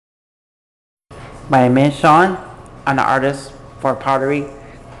My name is Sean. I'm an artist for pottery,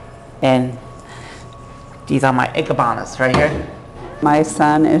 and these are my ikabanas right here. My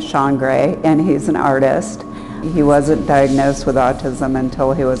son is Sean Gray, and he's an artist. He wasn't diagnosed with autism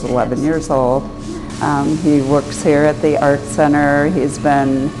until he was 11 years old. He works here at the Art Center. He's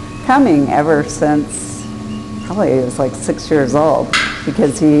been coming ever since probably he was like 6 years old,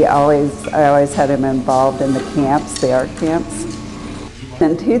 because I always had him involved in the camps, the art camps.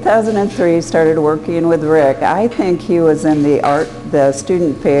 In 2003, he started working with Rick. I think he was in the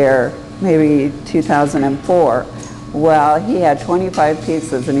student fair, maybe 2004. Well, he had 25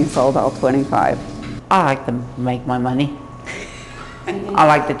 pieces and he sold all 25. I like to make my money. I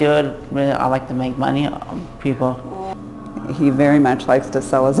like to do it. I like to make money on people. He very much likes to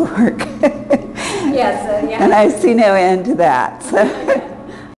sell his work. Yes, yeah. And I see no end to that.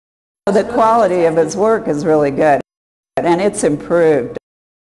 So the quality of his work is really good, and it's improved.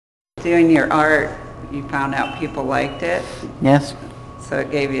 Doing your art, you found out people liked it? Yes. So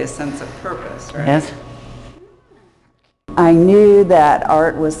it gave you a sense of purpose, right? Yes. I knew that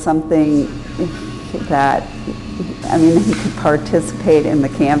art was something that, he could participate in the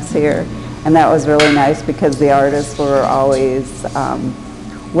camps here, and that was really nice because the artists were always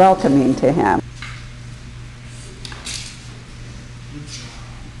welcoming to him.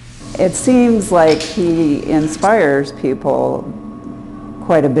 It seems like he inspires people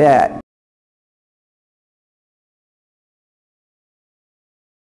quite a bit.